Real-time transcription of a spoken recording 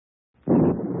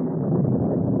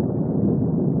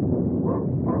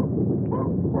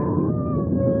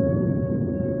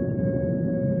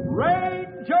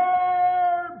Ranger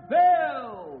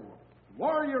Bill,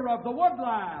 warrior of the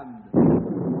woodland.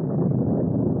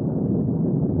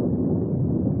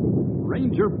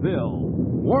 Ranger Bill,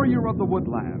 warrior of the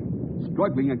woodland,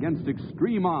 struggling against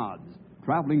extreme odds,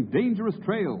 traveling dangerous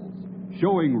trails,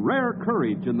 showing rare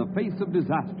courage in the face of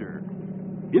disaster.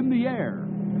 In the air.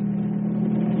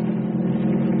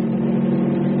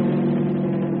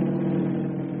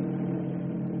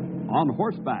 On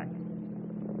horseback.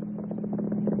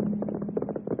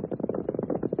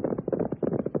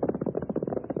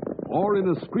 Or in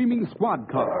a screaming squad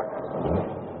car.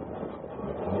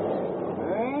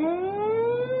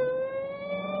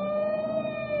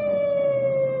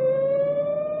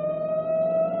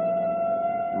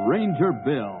 Ranger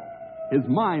Bill, his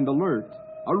mind alert,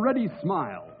 a ready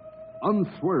smile,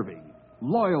 unswerving,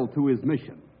 loyal to his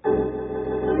mission.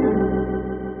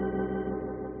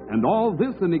 And all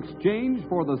this in exchange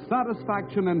for the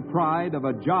satisfaction and pride of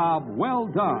a job well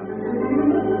done.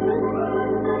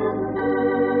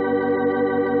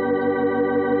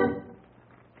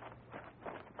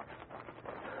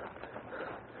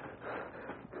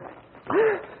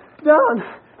 Don,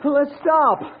 let's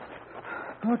stop.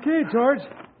 Okay, George.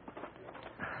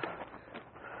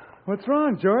 What's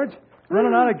wrong, George?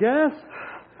 Running out of gas?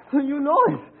 You know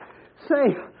it.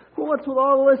 Say, what's with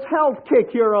all this health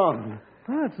kick you're on?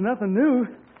 Well, it's nothing new.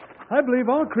 I believe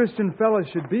all Christian fellows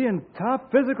should be in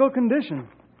top physical condition.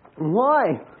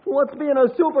 Why? What's being a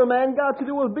Superman got to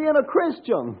do with being a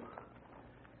Christian?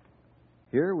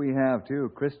 Here we have two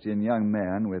Christian young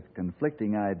men with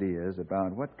conflicting ideas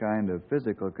about what kind of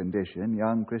physical condition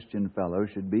young Christian fellows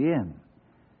should be in.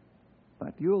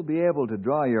 But you'll be able to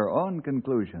draw your own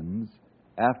conclusions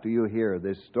after you hear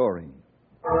this story.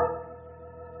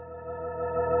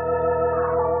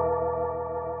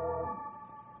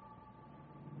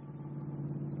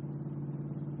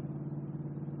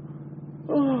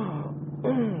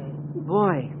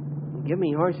 Boy, give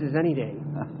me horses any day.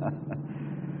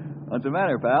 What's the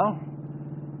matter, pal?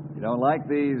 You don't like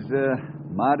these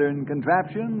modern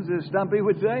contraptions, as Stumpy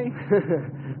would say?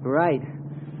 Right.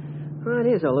 Well, it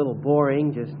is a little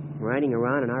boring just riding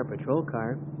around in our patrol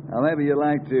car. Well, maybe you'd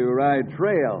like to ride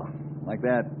trail, like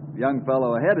that young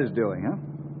fellow ahead is doing, huh?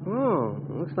 Oh,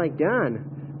 looks like Don.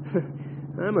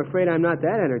 I'm afraid I'm not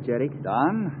that energetic.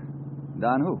 Don?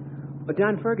 Don who?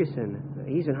 Don Ferguson.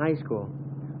 He's in high school.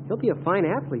 He'll be a fine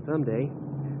athlete someday.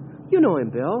 You know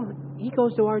him, Bill. He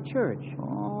goes to our church.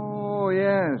 Oh,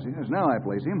 yes. Now I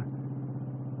place him.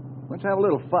 Let's have a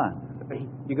little fun.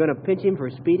 You going to pinch him for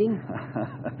speeding?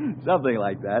 Something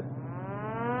like that.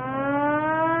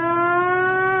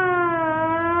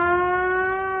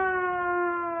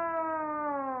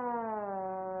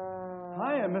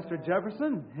 Hiya, Mr.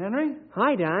 Jefferson. Henry?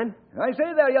 Hi, Don. I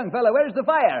say there, young fellow, where's the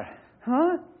fire?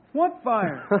 Huh? What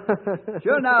fire?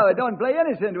 Sure now, don't play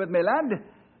innocent with me, lad.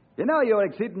 You know you're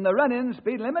exceeding the run-in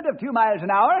speed limit of 2 miles an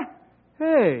hour.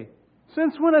 Hey,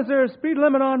 since when is there a speed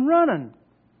limit on running?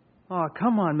 Oh,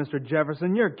 come on, Mr.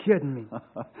 Jefferson. You're kidding me.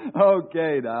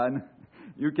 Okay, Don.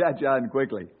 You catch on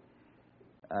quickly.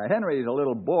 Henry's a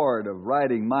little bored of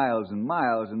riding miles and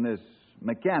miles in this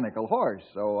mechanical horse,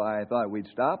 so I thought we'd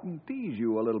stop and tease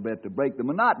you a little bit to break the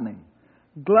monotony.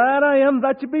 Glad I am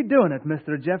that you be doing it,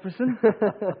 Mr. Jefferson.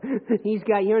 He's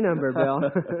got your number, Bill.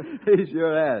 He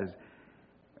sure has.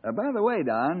 By the way,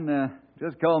 Don,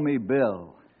 just call me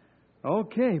Bill.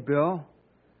 Okay, Bill.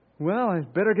 Well,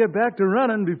 I'd better get back to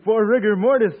running before rigor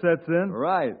mortis sets in.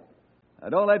 Right. Now,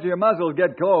 don't let your muscles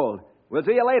get cold. We'll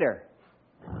see you later.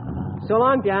 So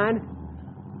long,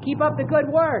 Don. Keep up the good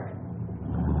work.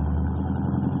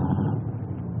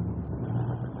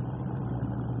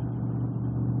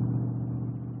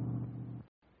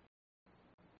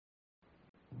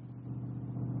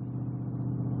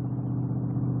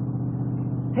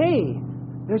 Hey,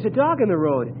 there's a dog in the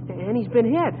road, and he's been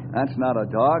hit. That's not a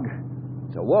dog.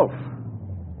 It's a wolf.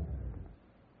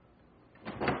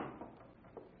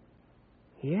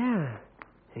 Yeah,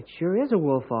 it sure is a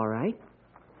wolf, all right.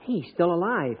 He's still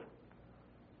alive.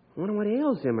 Wonder what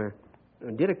ails him, or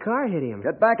did a car hit him?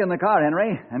 Get back in the car,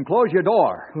 Henry, and close your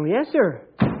door. Oh, yes, sir.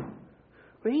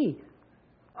 Hey,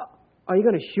 are you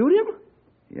going to shoot him?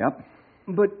 Yep.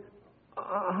 But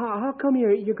how come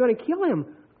you're going to kill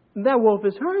him? That wolf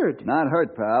is hurt. Not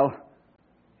hurt, pal.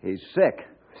 He's sick.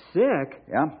 Sick?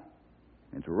 Yeah.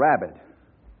 It's rabid.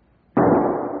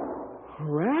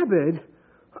 Rabid?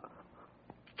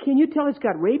 Can you tell it's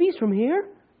got rabies from here?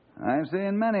 I've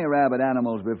seen many rabid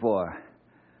animals before.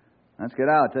 Let's get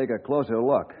out, take a closer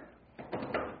look.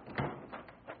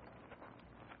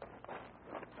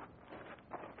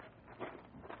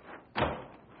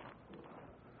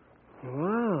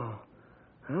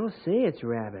 I'll say it's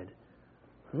rabid.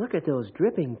 Look at those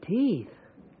dripping teeth.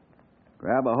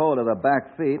 Grab a hold of the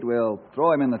back feet. We'll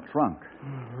throw him in the trunk.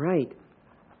 Right.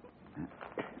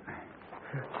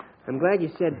 I'm glad you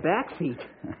said back feet.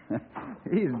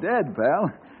 He's dead,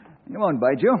 pal. He won't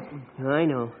bite you. I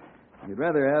know. You'd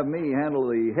rather have me handle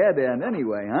the head end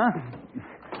anyway, huh?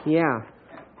 Yeah.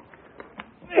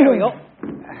 Here we go.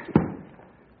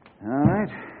 All right.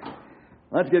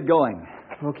 Let's get going.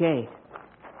 Okay.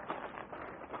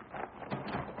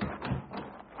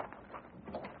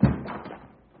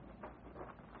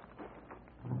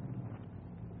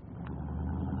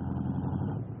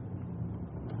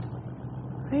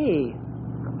 Hey,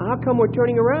 how come we're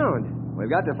turning around? We've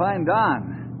got to find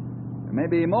Don. There may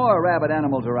be more rabbit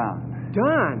animals around.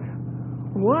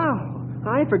 Don! Wow,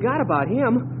 I forgot about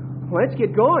him. Let's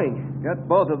get going. Get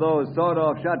both of those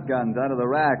sawed-off shotguns out of the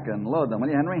rack and load them, will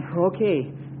you, Henry?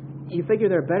 Okay. You figure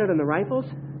they're better than the rifles?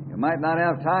 You might not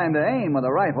have time to aim with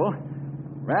a rifle.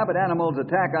 Rabbit animals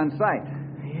attack on sight.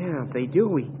 Yeah, if they do,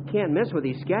 we can't mess with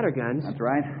these scatterguns. That's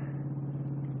right.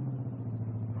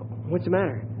 What's the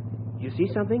matter? You see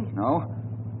something? No,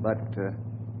 but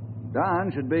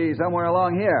Don should be somewhere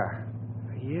along here.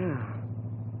 Yeah.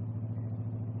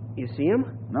 You see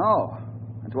him? No.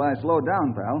 That's why I slowed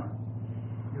down, pal.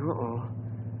 Uh-oh.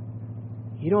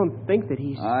 You don't think that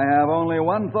he's... I have only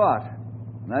one thought,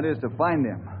 and that is to find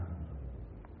him.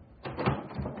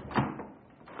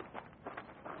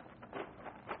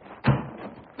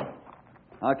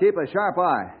 I'll keep a sharp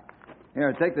eye.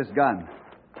 Here, take this gun.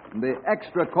 And be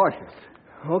extra cautious.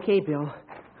 Okay, Bill.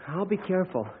 I'll be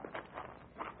careful.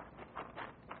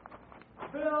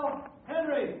 Bill!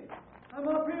 Henry! I'm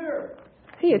up here!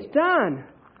 Hey, it's Don.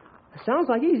 Sounds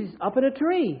like he's up in a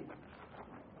tree.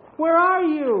 Where are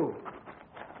you?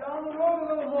 Down the road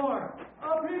a little more.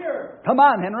 Up here! Come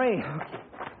on, Henry.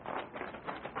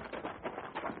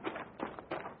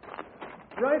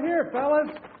 Right here, fellas.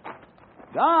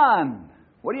 Don,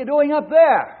 what are you doing up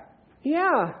there?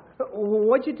 Yeah.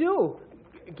 What'd you do?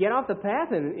 Get off the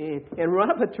path and run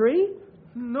up a tree?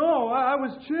 No, I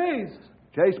was chased.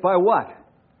 Chased by what?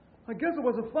 I guess it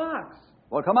was a fox.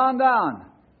 Well, come on down.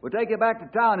 We'll take you back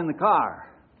to town in the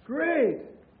car. Great.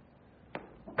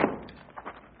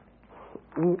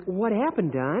 What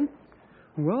happened, Don?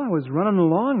 Well, I was running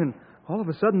along, and all of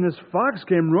a sudden this fox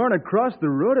came roaring across the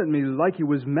road at me like he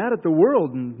was mad at the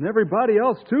world and everybody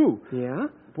else, too. Yeah?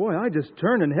 Boy, I just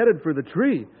turned and headed for the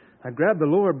tree. I grabbed the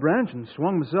lower branch and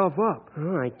swung myself up.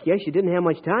 Oh, I guess you didn't have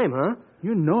much time, huh?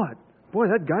 You know it. Boy,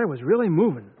 that guy was really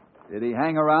moving. Did he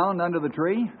hang around under the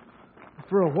tree?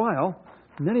 For a while,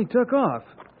 and then he took off.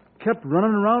 Kept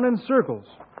running around in circles.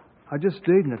 I just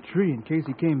stayed in a tree in case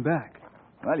he came back.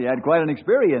 Well, you had quite an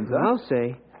experience, huh? I'll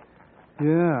say.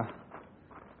 Yeah.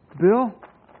 Bill,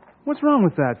 what's wrong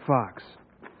with that fox?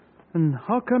 And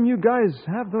how come you guys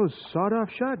have those sawed-off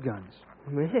shotguns?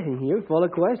 Man, you're full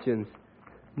of questions.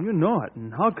 You know it.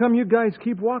 And how come you guys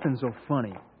keep walking so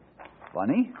funny?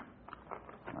 Funny?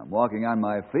 I'm walking on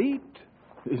my feet.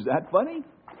 Is that funny?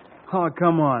 Oh,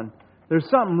 come on. There's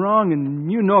something wrong,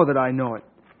 and you know that I know it.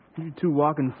 You two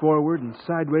walking forward and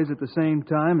sideways at the same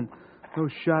time, and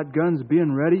those shotguns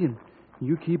being ready, and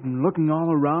you keep looking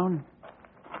all around.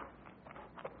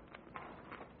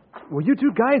 Will you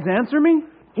two guys answer me?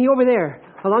 He over there,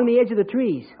 along the edge of the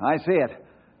trees. I see it.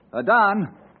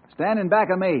 Don, stand in back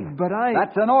of me. But I...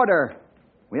 That's an order.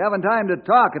 We haven't time to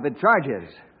talk if it charges.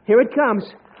 Here it comes.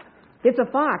 It's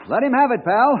a fox. Let him have it,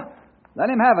 pal. Let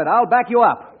him have it. I'll back you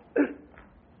up.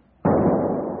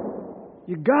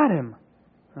 You got him.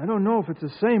 I don't know if it's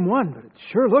the same one, but it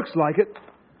sure looks like it.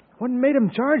 What made him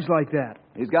charge like that?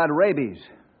 He's got rabies.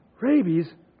 Rabies?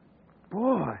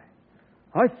 Boy,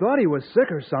 I thought he was sick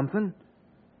or something.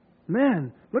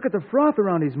 Man, look at the froth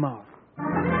around his mouth.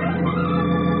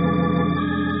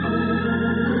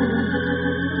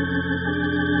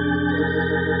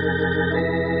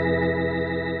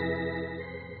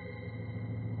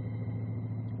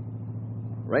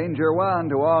 Ranger 1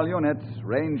 to all units.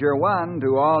 Ranger 1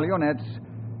 to all units.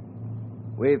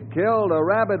 We've killed a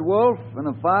rabid wolf and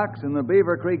a fox in the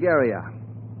Beaver Creek area.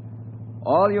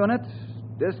 All units,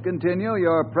 discontinue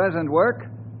your present work.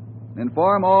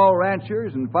 Inform all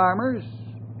ranchers and farmers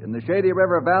in the Shady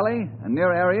River Valley and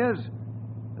near areas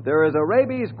that there is a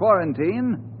rabies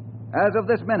quarantine as of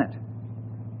this minute.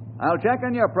 I'll check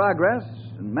on your progress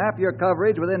and map your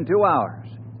coverage within 2 hours.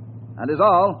 That is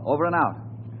all. Over and out.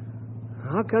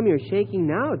 How come you're shaking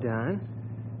now, Don?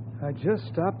 I just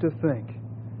stopped to think.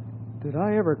 Did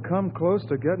I ever come close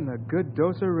to getting a good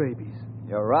dose of rabies?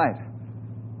 You're right.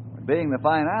 Being the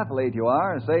fine athlete you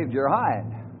are saved your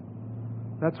hide.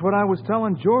 That's what I was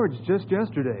telling George just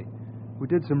yesterday. We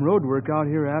did some road work out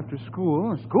here after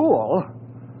school. School?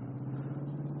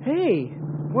 Hey,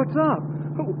 What's up?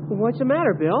 what's the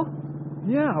matter, Bill?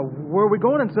 Yeah, where are we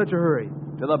going in such a hurry?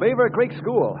 To the Beaver Creek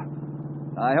School.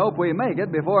 I hope we make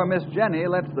it before Miss Jenny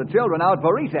lets the children out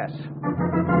for recess.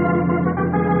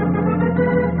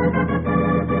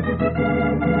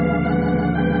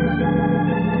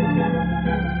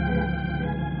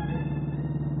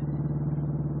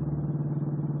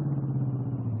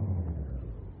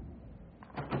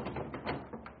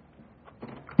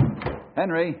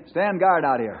 Henry, stand guard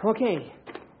out here. Okay.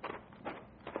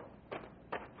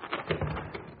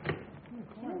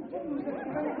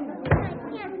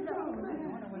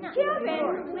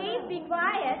 Children, please be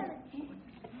quiet.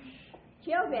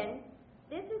 Children,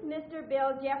 this is Mr.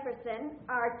 Bill Jefferson,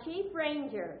 our Chief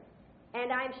Ranger,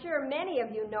 and I'm sure many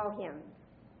of you know him.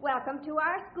 Welcome to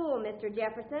our school, Mr.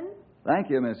 Jefferson. Thank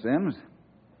you, Miss Sims.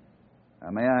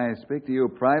 May I speak to you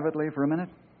privately for a minute?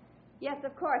 Yes,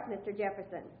 of course, Mr.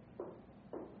 Jefferson.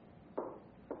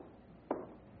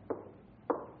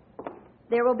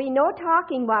 There will be no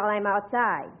talking while I'm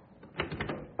outside.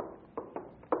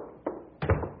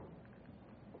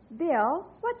 Bill,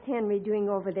 what's Henry doing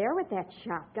over there with that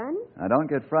shotgun? Now, don't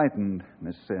get frightened,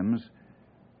 Miss Sims,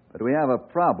 but we have a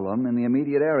problem in the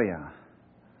immediate area.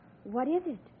 What is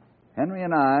it? Henry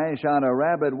and I shot a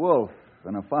rabid wolf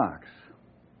and a fox.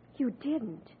 You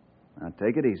didn't. Now,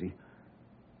 take it easy.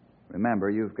 Remember,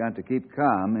 you've got to keep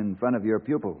calm in front of your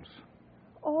pupils.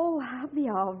 Oh, I'll be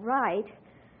all right.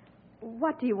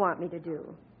 What do you want me to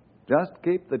do? Just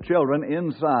keep the children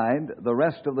inside the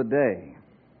rest of the day.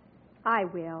 I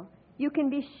will. You can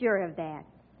be sure of that.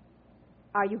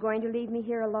 Are you going to leave me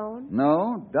here alone?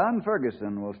 No, Don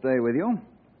Ferguson will stay with you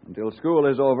until school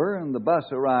is over and the bus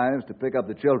arrives to pick up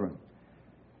the children.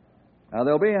 Now,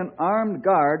 there'll be an armed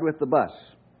guard with the bus.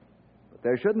 But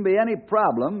there shouldn't be any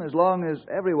problem as long as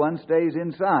everyone stays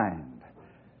inside.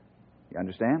 You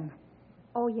understand?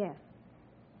 Oh, yes.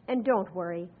 And don't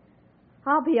worry.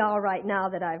 I'll be all right now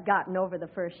that I've gotten over the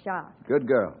first shock. Good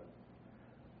girl.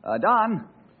 Don.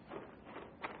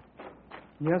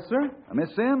 Yes, sir? Miss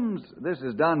Sims, this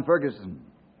is Don Ferguson.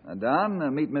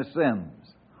 Don, meet Miss Sims.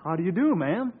 How do you do,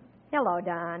 ma'am? Hello,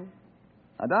 Don.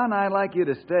 Don, I'd like you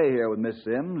to stay here with Miss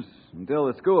Sims until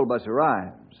the school bus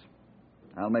arrives.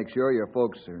 I'll make sure your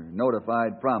folks are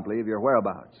notified promptly of your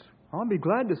whereabouts. I'll be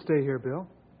glad to stay here, Bill.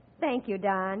 Thank you,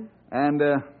 Don. And,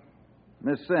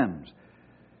 Miss Sims,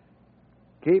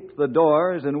 keep the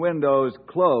doors and windows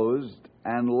closed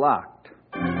and locked.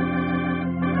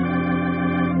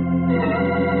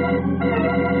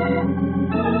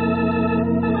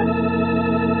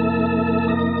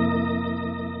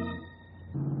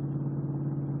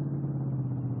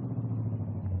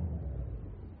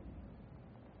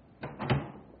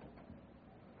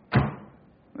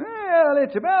 Well,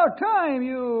 it's about time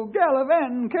you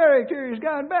gallivanting characters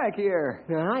got back here.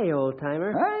 Hi,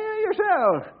 old-timer. Hey,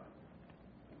 yourself.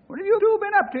 What have you two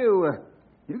been up to?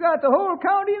 You got the whole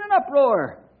county in an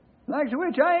uproar. Likes of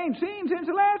which I ain't seen since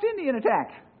the last Indian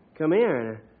attack. Come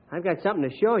here. I've got something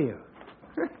to show you.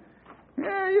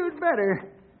 Yeah, you'd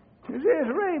better. This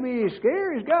rabies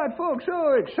scare has got folks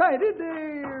so excited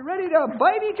they're ready to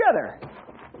bite each other.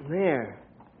 There.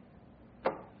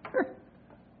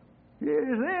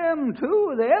 Is them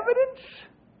two the evidence?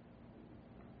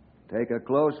 Take a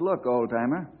close look,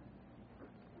 old-timer.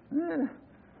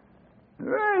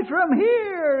 Right from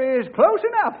here is close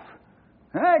enough.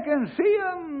 I can see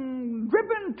 'em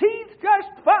dripping teeth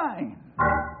just fine.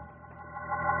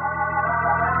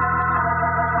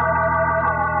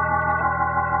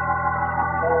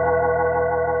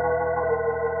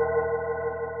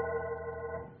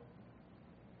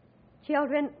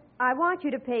 Children, I want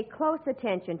you to pay close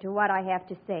attention to what I have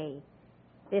to say.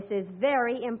 This is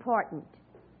very important.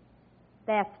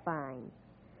 That's fine.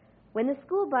 When the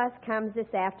school bus comes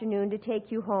this afternoon to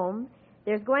take you home,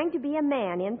 there's going to be a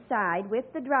man inside with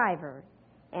the driver.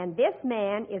 And this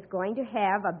man is going to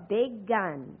have a big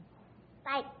gun.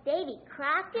 Like Davy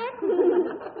Crockett?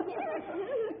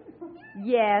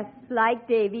 Yes, like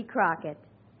Davy Crockett.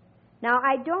 Now,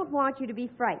 I don't want you to be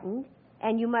frightened,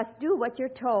 and you must do what you're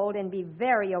told and be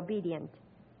very obedient.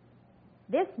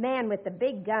 This man with the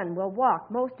big gun will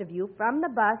walk most of you from the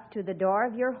bus to the door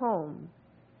of your home.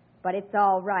 But it's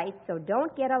all right, so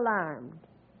don't get alarmed.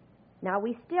 Now,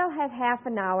 we still have half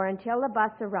an hour until the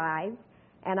bus arrives,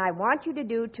 and I want you to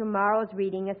do tomorrow's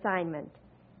reading assignment.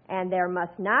 And there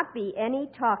must not be any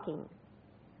talking.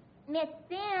 Miss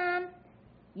Sims,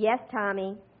 Yes,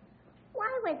 Tommy?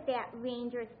 why was that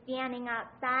ranger standing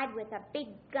outside with a big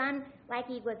gun like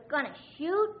he was going to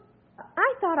shoot?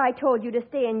 I thought I told you to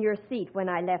stay in your seat when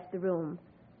I left the room.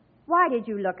 Why did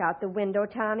you look out the window,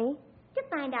 Tommy? To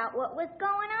find out what was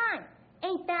going on.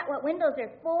 Ain't that what windows are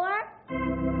for?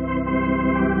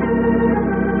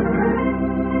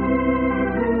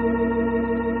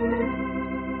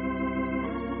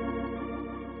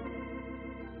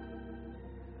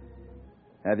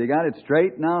 Have you got it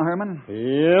straight now, Herman?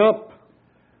 Yep.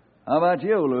 How about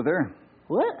you, Luther?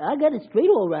 Well, I got it straight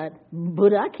all right,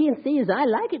 but I can't say as I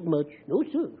like it much. No,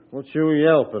 sir. What you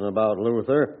yelping about,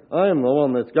 Luther? I'm the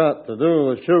one that's got to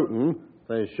do the shooting.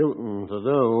 There's shooting to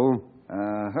do.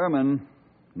 Herman,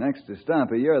 next to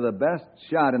Stumpy, you're the best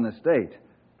shot in the state.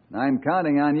 I'm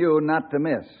counting on you not to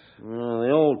miss.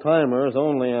 The old-timer's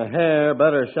only a hair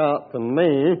better shot than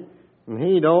me, and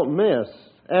he don't miss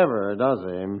ever, does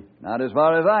he? Not as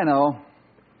far as I know.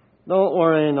 Don't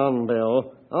worry none,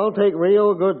 Bill. I'll take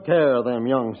real good care of them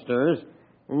youngsters,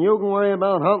 and you can worry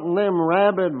about hunting them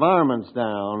rabid varmints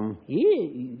down. Yeah,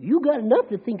 you got enough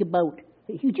to think about.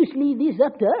 You just leave this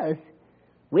up to us.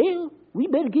 Well, we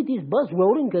better get this bus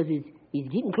rolling because it's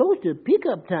getting close to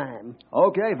pickup time.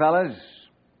 Okay, fellas.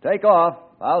 Take off.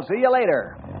 I'll see you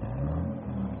later.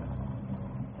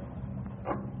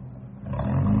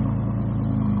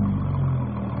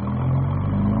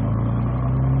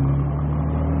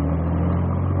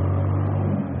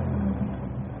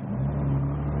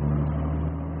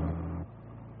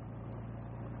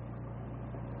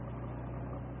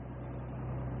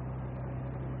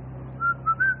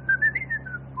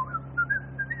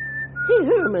 Hey,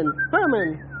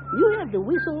 Herman, you have the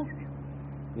whistle?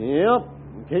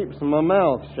 Yep. Keeps my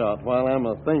mouth shut while I'm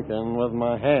a-thinking with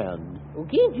my head. Well,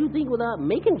 can't you think without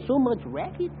making so much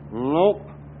racket? Nope.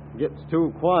 Gets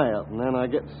too quiet, and then I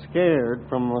get scared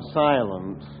from the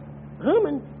silence.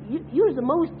 Herman, you're the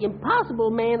most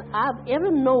impossible man I've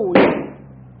ever known.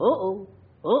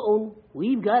 Uh-oh.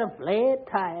 We've got a flat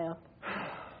tire.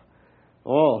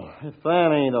 Well, if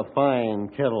that ain't a fine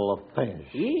kettle of fish.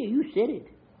 Yeah, you said it.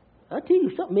 I'll tell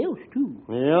you something else, too.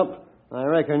 Yep. I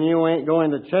reckon you ain't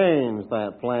going to change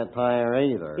that flat tire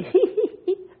either.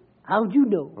 How'd you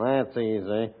know? That's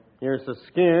easy. You're so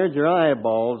scared your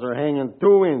eyeballs are hanging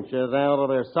 2 inches out of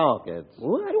their sockets.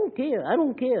 Oh, I don't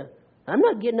care. I'm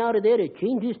not getting out of there to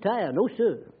change this tire. No,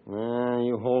 sir.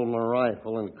 You hold my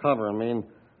rifle and cover me, and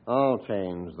I'll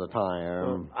change the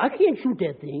tire. I can't shoot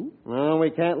that thing. Well, we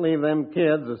can't leave them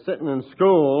kids sitting in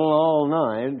school all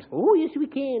night. Oh, yes, we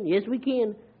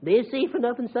can. They're safe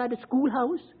enough inside the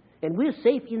schoolhouse, and we're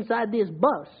safe inside this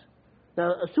bus.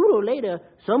 Now, sooner or later,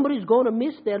 somebody's going to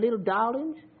miss their little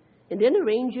darlings, and then the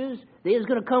Rangers, they're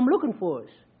going to come looking for us.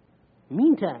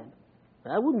 Meantime,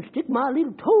 I wouldn't stick my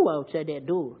little toe outside that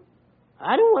door.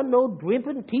 I don't want no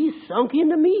dripping teeth sunk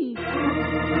into me.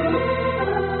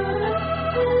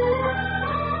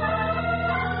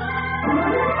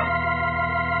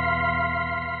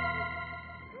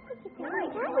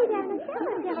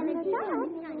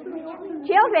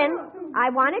 Children, I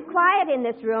want it quiet in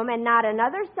this room and not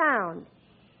another sound.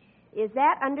 Is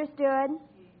that understood?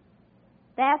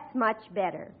 That's much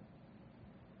better.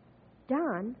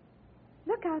 Don,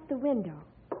 look out the window.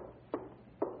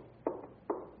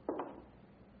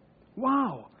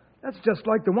 Wow, that's just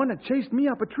like the one that chased me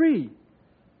up a tree.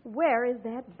 Where is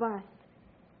that bus?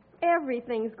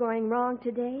 Everything's going wrong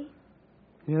today.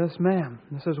 Yes, ma'am.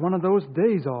 This is one of those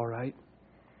days, all right.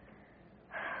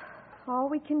 All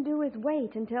we can do is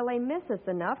wait until they miss us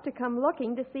enough to come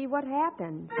looking to see what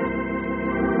happened.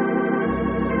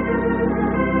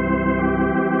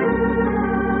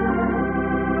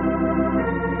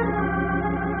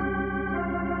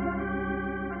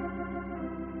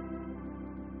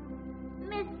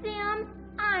 Miss Sims,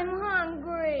 I'm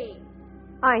hungry.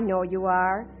 I know you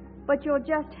are, but you'll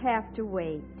just have to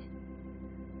wait.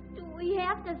 Do we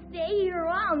have to stay here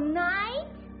all night?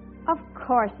 Of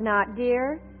course not,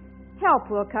 dear.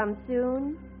 Help will come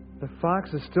soon. The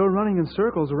fox is still running in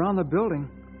circles around the building.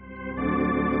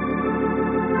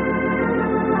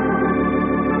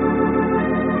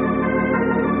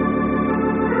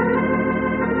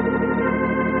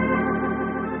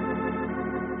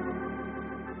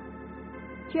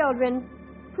 Children,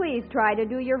 please try to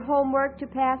do your homework to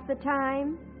pass the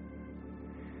time.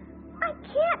 I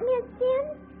can't, Miss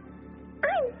Sims.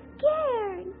 I'm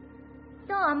scared.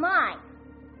 So am I.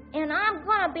 And I'm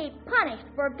going to be punished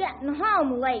for getting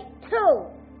home late, too.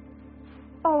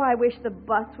 Oh, I wish the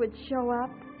bus would show up.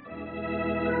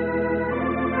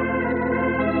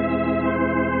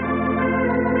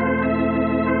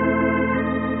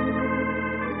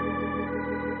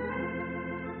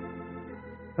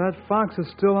 That fox is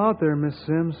still out there, Miss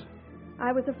Sims.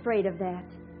 I was afraid of that.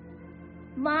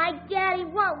 My daddy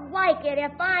won't like it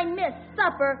if I miss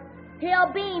supper.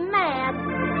 He'll be mad.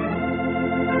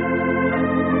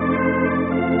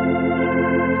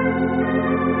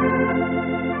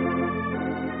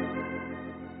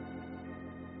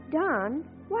 Don,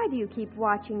 why do you keep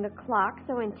watching the clock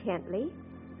so intently?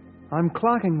 I'm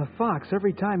clocking the fox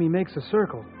every time he makes a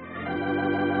circle.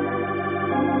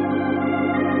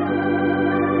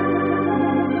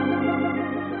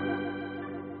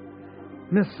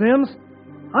 Miss Sims,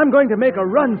 I'm going to make a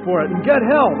run for it and get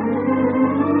help.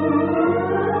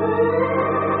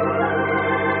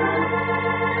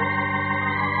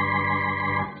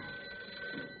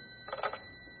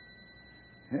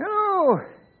 Hello.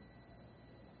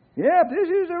 Yep, this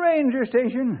is the ranger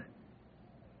station.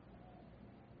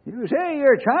 You say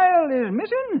your child is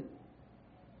missing?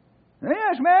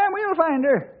 Yes, ma'am, we'll find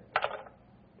her.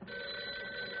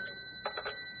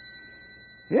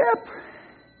 Yep.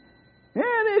 Yeah,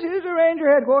 this is the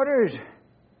ranger headquarters.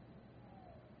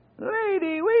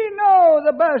 Lady, we know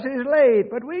the bus is late,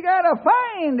 but we gotta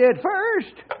find it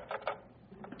first.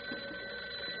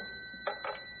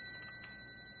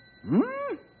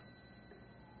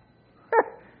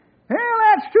 Well,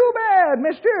 that's too bad,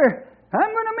 mister. I'm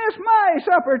gonna miss my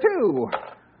supper, too.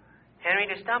 Henry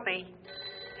to Stumpy.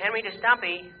 Henry to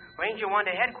Stumpy. Ranger 1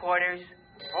 to headquarters.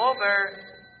 Over.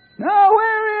 Now,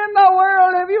 where in the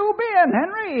world have you been,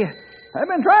 Henry? I've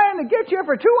been trying to get you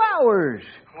for 2 hours.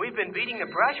 We've been beating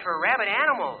the brush for rabid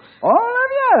animals. All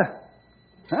of you?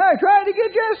 I tried to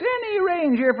get just any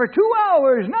ranger for 2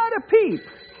 hours, not a peep.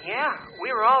 Yeah,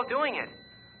 we were all doing it.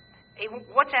 Hey,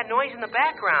 what's that noise in the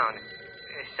background?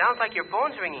 It sounds like your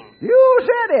phone's ringing. You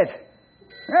said it.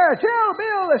 Tell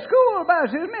Bill the school bus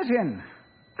is missing.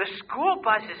 The school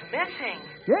bus is missing.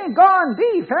 You ain't gone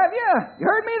deep, have you? You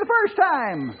heard me the first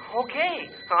time.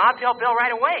 Okay. I'll tell Bill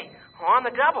right away. On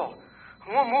the double.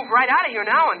 We'll move right out of here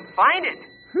now and find it.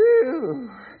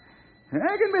 Phew.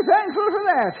 I can be thankful for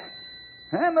that.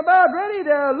 I'm about ready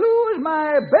to lose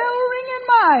my bell-ringing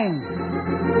mind.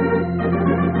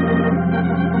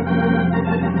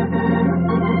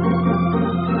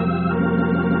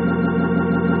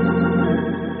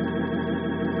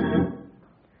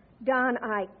 Don,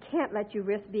 I can't let you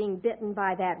risk being bitten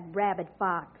by that rabid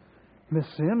fox. Miss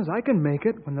Sims, I can make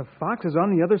it when the fox is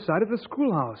on the other side of the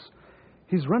schoolhouse.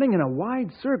 He's running in a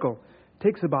wide circle.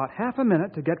 Takes about half a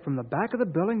minute to get from the back of the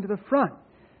building to the front.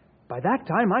 By that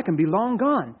time, I can be long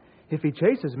gone. If he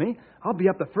chases me, I'll be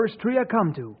up the first tree I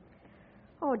come to.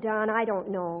 Oh, Don, I don't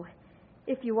know.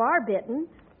 If you are bitten,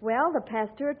 well, the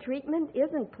Pasteur treatment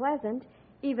isn't pleasant,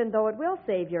 even though it will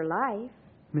save your life.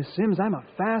 Miss Sims, I'm a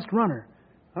fast runner.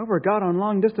 I work out on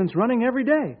long-distance running every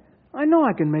day. I know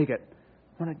I can make it.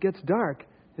 When it gets dark,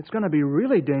 it's going to be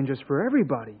really dangerous for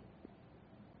everybody.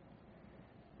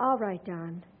 All right,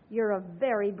 Don. You're a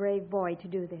very brave boy to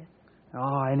do this.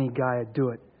 Oh, any guy would do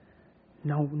it.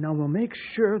 Now we'll make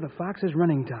sure the fox is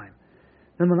running time.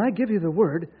 Then when I give you the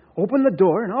word, open the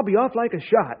door and I'll be off like a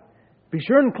shot. Be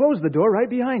sure and close the door right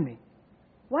behind me.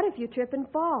 What if you trip and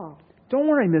fall? Don't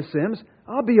worry, Miss Sims.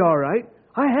 I'll be all right.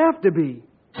 I have to be.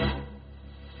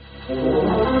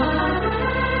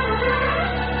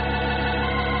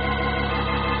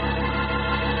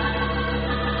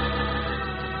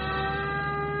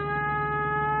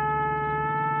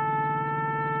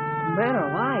 Man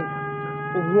alive.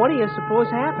 What do you suppose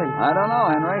happened? I don't know,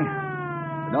 Henry.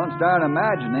 But don't start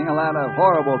imagining a lot of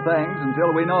horrible things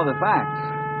until we know the facts.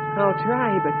 I'll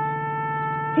try, but...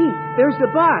 Hey, there's the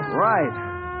bus. Right.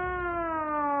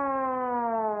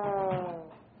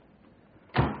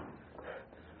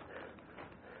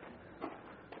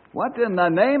 What in the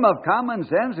name of common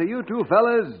sense are you two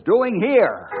fellas doing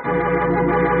here?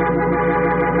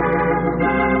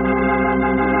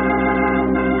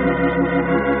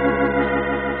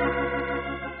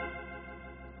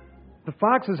 The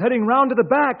fox is heading round to the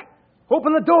back.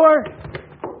 Open the door.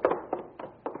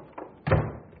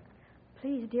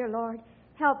 Please, dear Lord,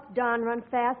 help Don run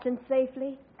fast and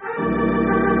safely.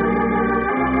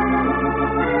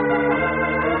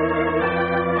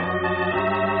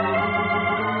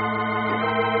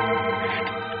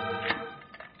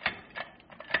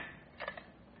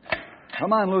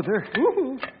 Come on, Luther.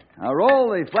 Now roll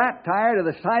the flat tire to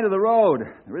the side of the road.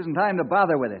 There isn't time to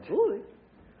bother with it.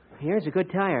 Here's a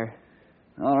good tire.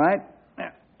 All right.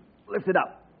 Lift it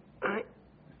up.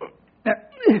 There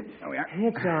we are.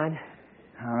 It's on.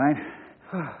 All right.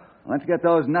 Let's get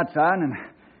those nuts on and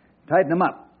tighten them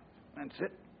up. That's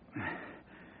it.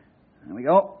 There we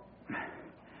go.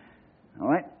 All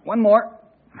right. One more.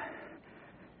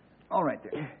 All right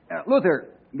there.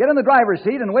 Luther, get in the driver's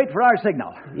seat and wait for our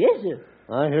signal. Yes, sir.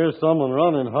 I hear someone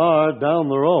running hard down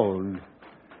the road.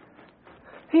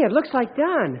 Hey, it looks like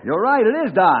Don. You're right, it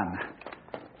is Don.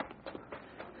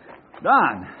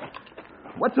 Don,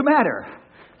 what's the matter?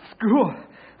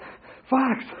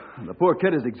 Fox! The poor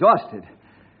kid is exhausted.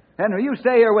 Henry, you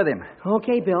stay here with him.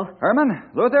 Okay, Bill. Herman,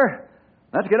 Luther,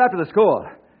 let's get up to the school.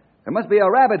 There must be a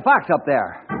rabid fox up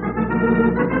there.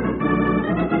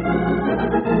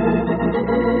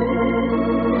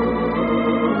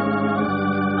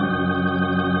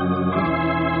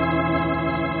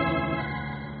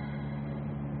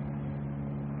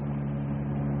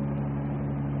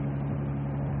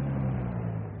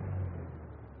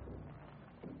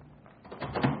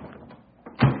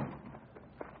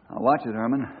 Now watch it,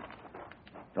 Herman.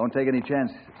 Don't take any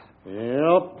chances. Yep.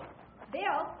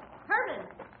 Bill, Herman,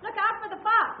 look out for the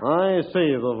fox. I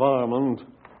see the varmint.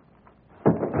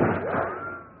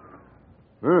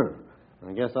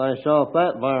 I guess I shot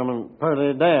that varmint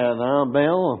pretty dead, huh,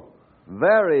 Bill?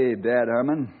 Very dead,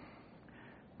 Herman.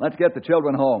 Let's get the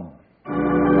children home.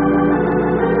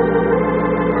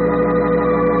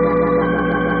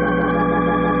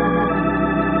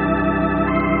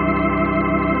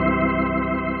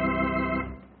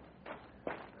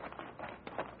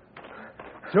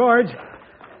 George,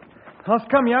 how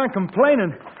come you aren't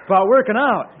complaining about working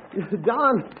out?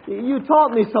 Don, you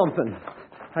taught me something.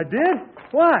 I did?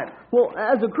 What? Well,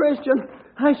 as a Christian,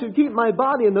 I should keep my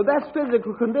body in the best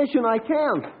physical condition I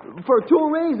can for two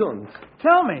reasons.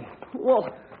 Tell me. Well,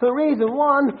 the reason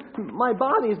one, my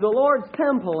body is the Lord's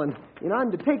temple, and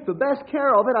I'm to take the best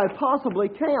care of it I possibly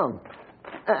can.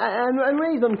 And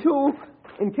reason two,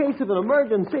 in case of an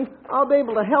emergency, I'll be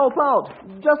able to help out,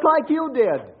 just like you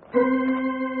did.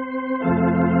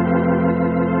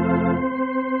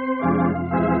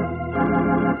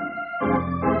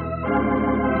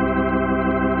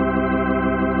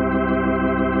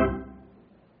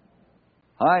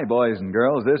 Hi, boys and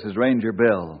girls. This is Ranger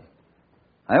Bill.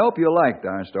 I hope you liked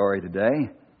our story today,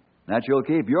 that you'll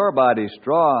keep your body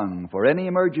strong for any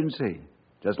emergency,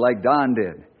 just like Don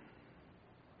did.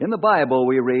 In the Bible,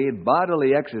 we read,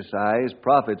 bodily exercise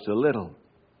profits a little.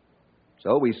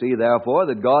 So we see, therefore,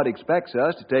 that God expects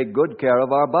us to take good care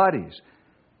of our bodies.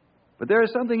 But there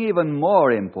is something even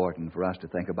more important for us to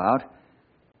think about.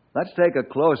 Let's take a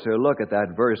closer look at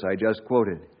that verse I just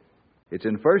quoted. It's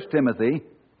in 1 Timothy,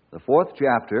 the 4th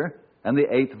chapter, and the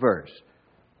 8th verse.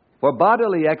 For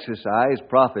bodily exercise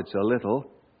profits a little,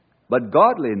 but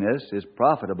godliness is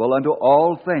profitable unto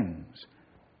all things.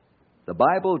 The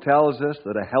Bible tells us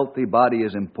that a healthy body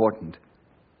is important,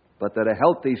 but that a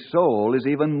healthy soul is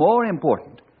even more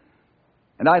important.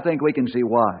 And I think we can see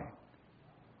why.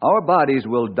 Our bodies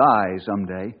will die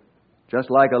someday, just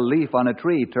like a leaf on a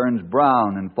tree turns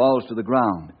brown and falls to the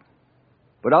ground.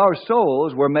 But our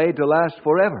souls were made to last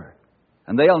forever,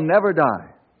 and they'll never die.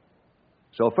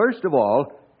 So first of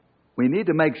all, we need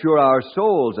to make sure our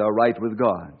souls are right with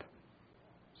God.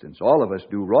 Since all of us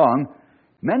do wrong,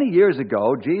 many years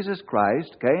ago, Jesus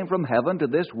Christ came from heaven to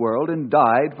this world and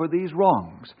died for these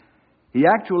wrongs. He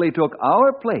actually took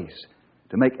our place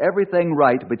to make everything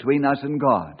right between us and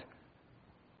God.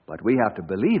 But we have to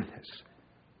believe this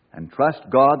and trust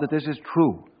God that this is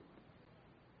true.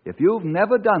 If you've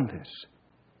never done this,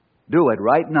 do it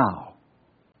right now.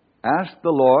 Ask the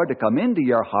Lord to come into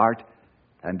your heart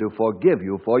and to forgive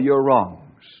you for your wrongs.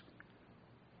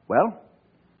 Well,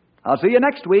 I'll see you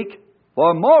next week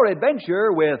for more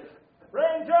adventure with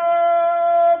Ranger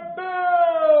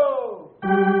Bill!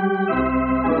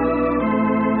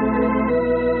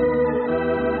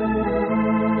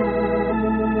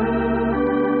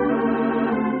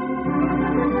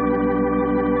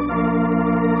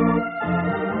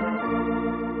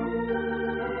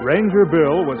 Ranger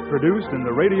Bill was produced in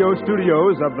the radio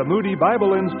studios of the Moody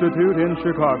Bible Institute in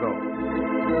Chicago.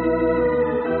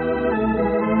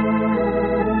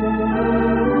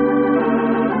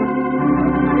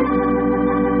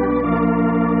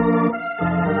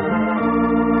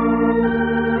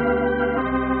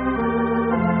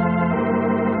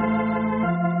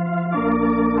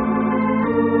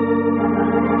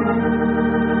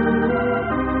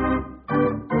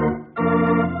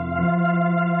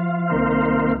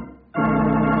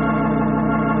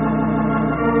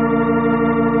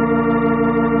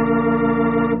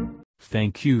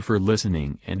 Thank you for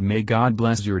listening, and may God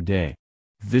bless your day.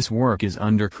 This work is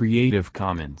under Creative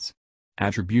Commons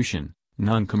Attribution,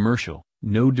 Non-Commercial,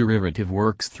 No Derivative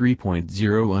Works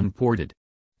 3.0 Unported.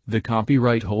 The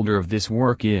copyright holder of this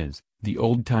work is the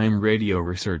Old Time Radio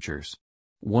Researchers.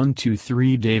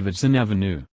 123 Davidson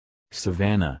Avenue,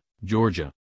 Savannah,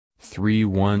 Georgia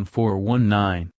 31419.